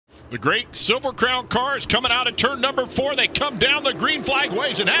The great Silver Crown cars coming out of turn number 4. They come down the green flag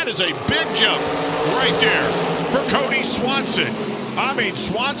waves, and that is a big jump right there for Cody Swanson. I mean,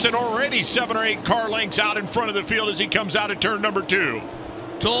 Swanson already 7 or 8 car lengths out in front of the field as he comes out of turn number 2.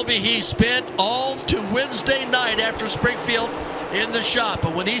 Told me he spent all to Wednesday night after Springfield in the shop.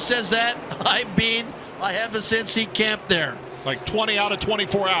 But when he says that, I mean, I have the sense he camped there. Like 20 out of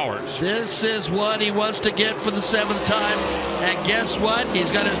 24 hours. This is what he wants to get for the 7th time. And guess what? He's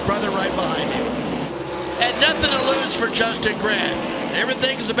got his brother right behind him. And nothing to lose for Justin Grant.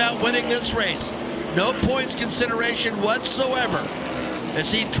 Everything is about winning this race. No points consideration whatsoever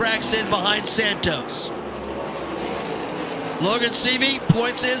as he tracks in behind Santos. Logan Seavey,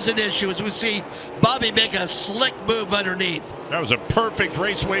 points is an issue as we see Bobby make a slick move underneath. That was a perfect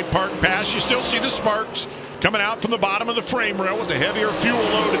Raceway Park pass. You still see the sparks coming out from the bottom of the frame rail with the heavier fuel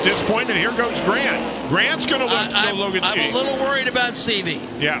load at this point, and here goes Grant. Grant's going to look Logan Seavey. I'm a little worried about Seavey.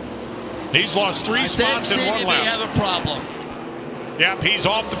 Yeah. He's lost 3 spots in 1 lap. May have a problem. Yep, he's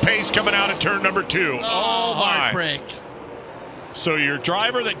off the pace coming out of turn number 2. Oh my. Heartbreak. So your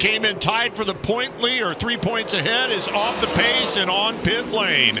driver that came in tied for the point lead or 3 points ahead is off the pace and on pit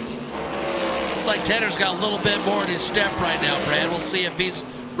lane. Looks like Tanner's got a little bit more in his step right now, Brad. We'll see if he's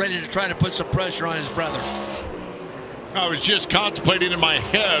ready to try to put some pressure on his brother. I was just contemplating in my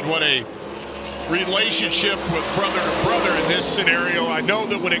head what a relationship with brother to brother in this scenario. I know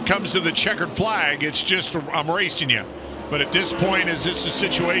that when it comes to the checkered flag, it's just I'm racing you. But at this point, is this a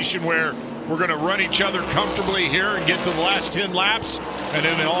situation where we're going to run each other comfortably here and get to the last 10 laps and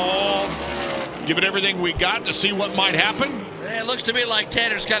then all give it everything we got to see what might happen? It looks to me like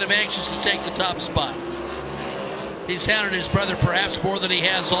Tanner's kind of anxious to take the top spot. He's hounded his brother perhaps more than he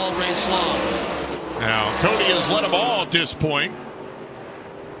has all race long. Now, Cody has led them all at this point.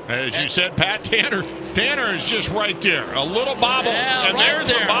 As you said, Pat, Tanner is just right there. A little bobble, and right there's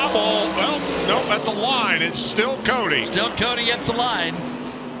the bobble. Well, nope, at the line. It's still Cody. Still Cody at the line.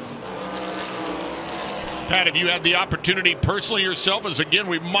 Pat, have you had the opportunity personally yourself, as again,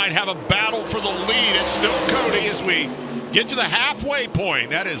 we might have a battle for the lead. It's still Cody as we get to the halfway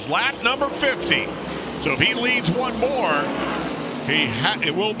point. That is lap number 50. So if he leads one more,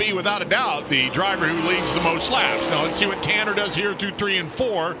 it will be without a doubt the driver who leads the most laps. Now let's see what Tanner does here through 3 and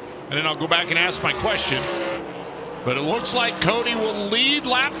 4, and then I'll go back and ask my question. But it looks like Cody will lead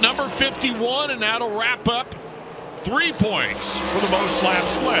lap number 51, and that'll wrap up 3 points for the most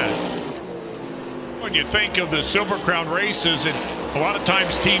laps led. When you think of the Silver Crown races, and a lot of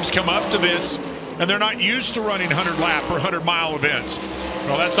times teams come up to this and they're not used to running 100-lap or 100-mile events.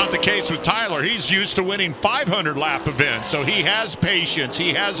 Well, that's not the case with Tyler. He's used to winning 500-lap events, so he has patience.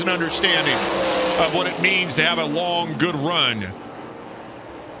 He has an understanding of what it means to have a long, good run.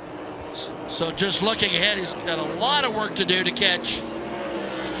 So just looking ahead, he's got a lot of work to do to catch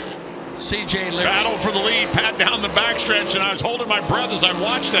CJ Leary. Battle for the lead, Pat down the backstretch, and I was holding my breath as I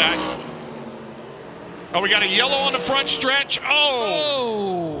watched that. Oh, we got a yellow on the front stretch.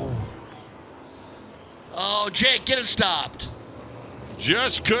 Oh, Jake, get it stopped.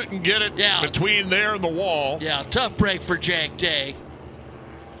 Just couldn't get it between there and the wall. Yeah, tough break for Jake Day.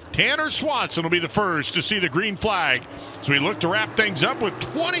 Tanner Swanson will be the first to see the green flag. So we look to wrap things up with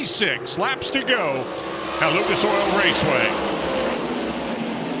 26 laps to go at Lucas Oil Raceway.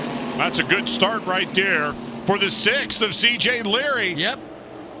 That's a good start right there for the 6th of CJ Leary. Yep.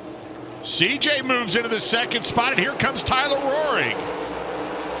 CJ moves into the 2nd spot, and here comes Tyler Roaring.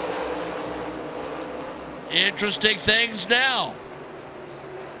 Interesting things now.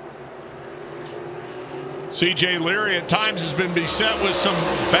 CJ Leary at times has been beset with some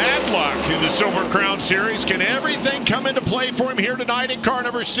bad luck in the Silver Crown Series. Can everything come into play for him here tonight in car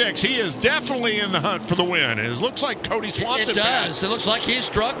number 6? He is definitely in the hunt for the win. It looks like Cody Swanson. It does. It looks like he's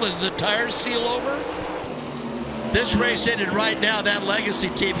struggling. The tires seal over. This race ended right now. That Legacy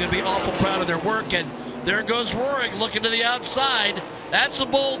team going to be awful proud of their work. And there goes Roaring looking to the outside. That's a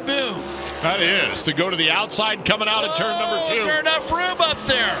bold move. That is, to go to the outside coming out of turn number 2. Is there enough room up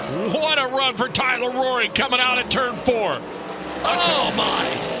there? What a run for Tyler Roaring coming out of turn 4. Oh,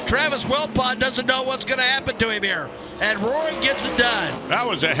 my. Travis Welpot doesn't know what's going to happen to him here. And Roaring gets it done. That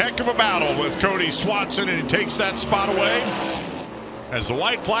was a heck of a battle with Cody Swanson, and he takes that spot away as the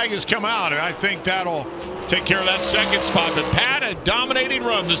white flag has come out, and I think that'll take care of that 2nd spot. But Pat, a dominating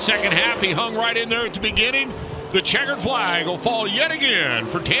run the 2nd half. He hung right in there at the beginning. The checkered flag will fall yet again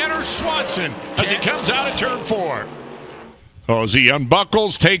for Tanner Swanson as he comes out of turn 4. Oh, as he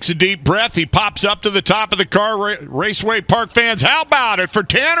unbuckles, takes a deep breath, he pops up to the top of the car. Raceway Park fans, how about it for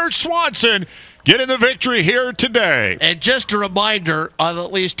Tanner Swanson getting the victory here today? And just a reminder, on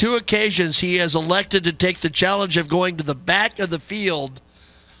at least 2 occasions, he has elected to take the challenge of going to the back of the field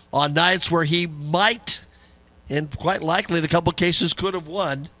on nights where he might, and quite likely in a couple cases could have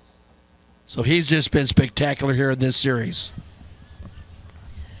won. So he's just been spectacular here in this series.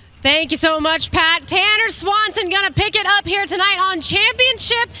 Thank you so much, Pat. Tanner Swanson going to pick it up here tonight on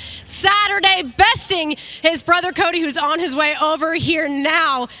Championship Saturday, besting his brother Cody, who's on his way over here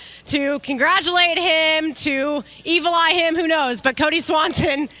now to congratulate him, to evil eye him, who knows. But Cody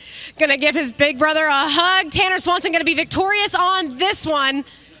Swanson going to give his big brother a hug. Tanner Swanson going to be victorious on this one.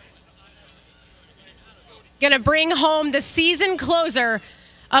 Going to bring home the season closer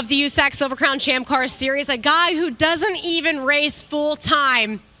of the USAC Silver Crown Champ Car Series, a guy who doesn't even race full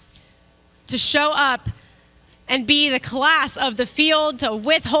time, to show up and be the class of the field, to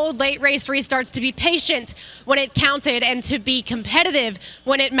withhold late race restarts, to be patient when it counted, and to be competitive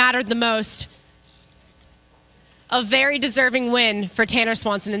when it mattered the most. A very deserving win for Tanner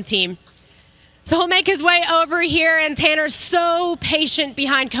Swanson and team. So he'll make his way over here, and Tanner's so patient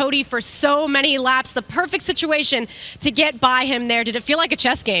behind Cody for so many laps. The perfect situation to get by him there. Did it feel like a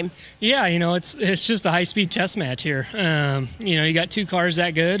chess game? Yeah, you know, it's just a high-speed chess match here. You know, you got two cars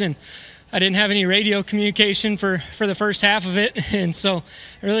that good, and I didn't have any radio communication for the first half of it, and so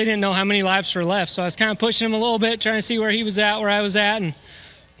I really didn't know how many laps were left. So I was kind of pushing him a little bit, trying to see where he was at, where I was at, and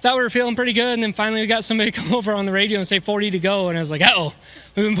thought we were feeling pretty good. And then finally we got somebody come over on the radio and say 40 to go, and I was like, uh-oh,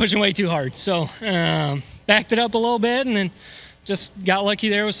 we've been pushing way too hard. So backed it up a little bit, and then just got lucky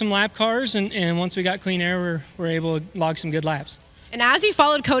there with some lap cars, and once we got clean air, we were able to log some good laps. And as you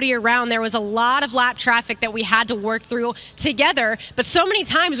followed Cody around, there was a lot of lap traffic that we had to work through together. But so many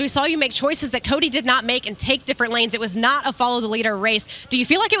times we saw you make choices that Cody did not make and take different lanes. It was not a follow the leader race. Do you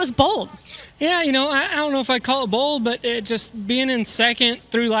feel like it was bold? Yeah, you know, I don't know if I'd call it bold, but it just being in second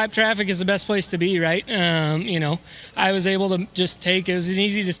through lap traffic is the best place to be, right? You know, I was able to just take, it was an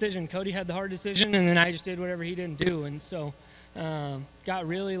easy decision. Cody had the hard decision, and then I just did whatever he didn't do. And so got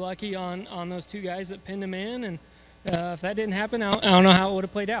really lucky on those two guys that pinned him in, and if that didn't happen, I don't know how it would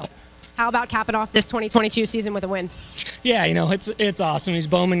have played out. How about capping off this 2022 season with a win? Yeah, you know, it's awesome. These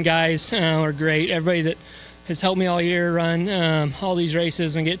Bowman guys are great. Everybody that has helped me all year run all these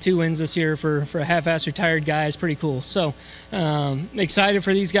races and get 2 wins this year for a half-ass retired guy is pretty cool. So excited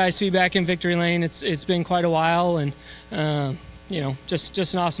for these guys to be back in victory lane. It's been quite a while, and you know, just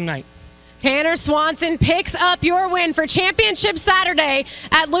an awesome night. Tanner Swanson picks up your win for Championship Saturday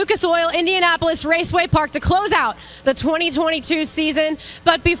at Lucas Oil Indianapolis Raceway Park to close out the 2022 season.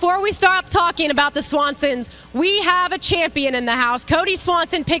 But before we stop talking about the Swansons, we have a champion in the house. Cody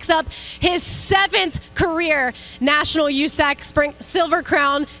Swanson picks up his 7th career National USAC Spring Silver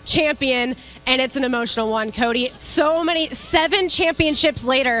Crown champion, and it's an emotional one, Cody. 7 championships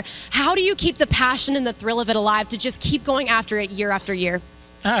later. How do you keep the passion and the thrill of it alive to just keep going after it year after year?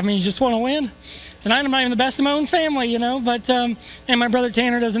 I mean, you just want to win. Tonight I'm not even the best of my own family, you know, but and my brother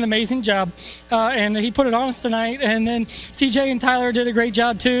Tanner does an amazing job, and he put it on us tonight. And then CJ and Tyler did a great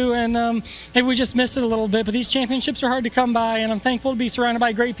job too, and maybe we just missed it a little bit. But these championships are hard to come by, and I'm thankful to be surrounded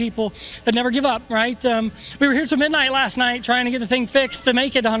by great people that never give up. Right? We were here till midnight last night trying to get the thing fixed to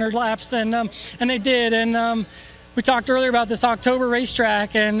make it 100 laps, and they did. And we talked earlier about this October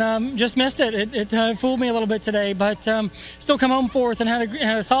racetrack, and just missed it. It fooled me a little bit today, but still come home 4th and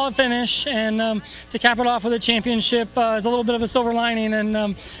had a solid finish, and to cap it off with a championship is a little bit of a silver lining,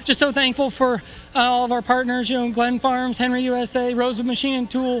 and just so thankful for all of our partners, you know, Glenn Farms, Henry USA, Rosewood Machine and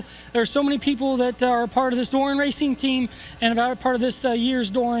Tool. There are so many people that are part of this Doran racing team and about part of this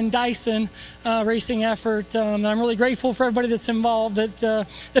year's Doran Dyson racing effort. I'm really grateful for everybody that's involved, that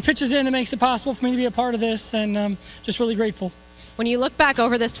pitches in, that makes it possible for me to be a part of this, and just really grateful. When you look back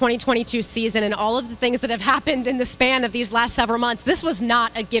over this 2022 season and all of the things that have happened in the span of these last several months, this was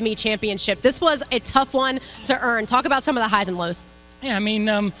not a gimme championship. This was a tough one to earn. Talk about some of the highs and lows. Yeah, I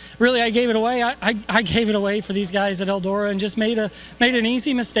mean, really, I gave it away. I gave it away for these guys at Eldora, and just made an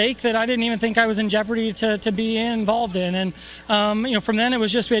easy mistake that I didn't even think I was in jeopardy to be involved in. And you know, from then it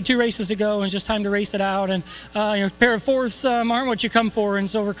was just, we had 2 races to go, and it was just time to race it out. And you know, a pair of 4ths aren't what you come for in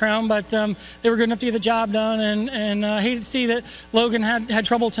Silver Crown, but they were good enough to get the job done. And I hated to see that Logan had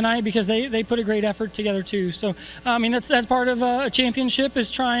trouble tonight, because they put a great effort together too. So I mean, that's part of a championship,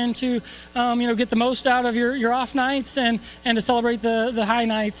 is trying to you know, get the most out of your off nights, and to celebrate the high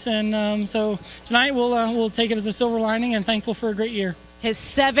nights. And so tonight we'll take it as a silver lining, and thankful for a great year. His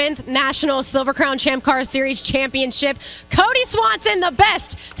 7th National Silver Crown Champ Car Series championship. Cody Swanson, the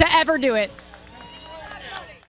best to ever do it.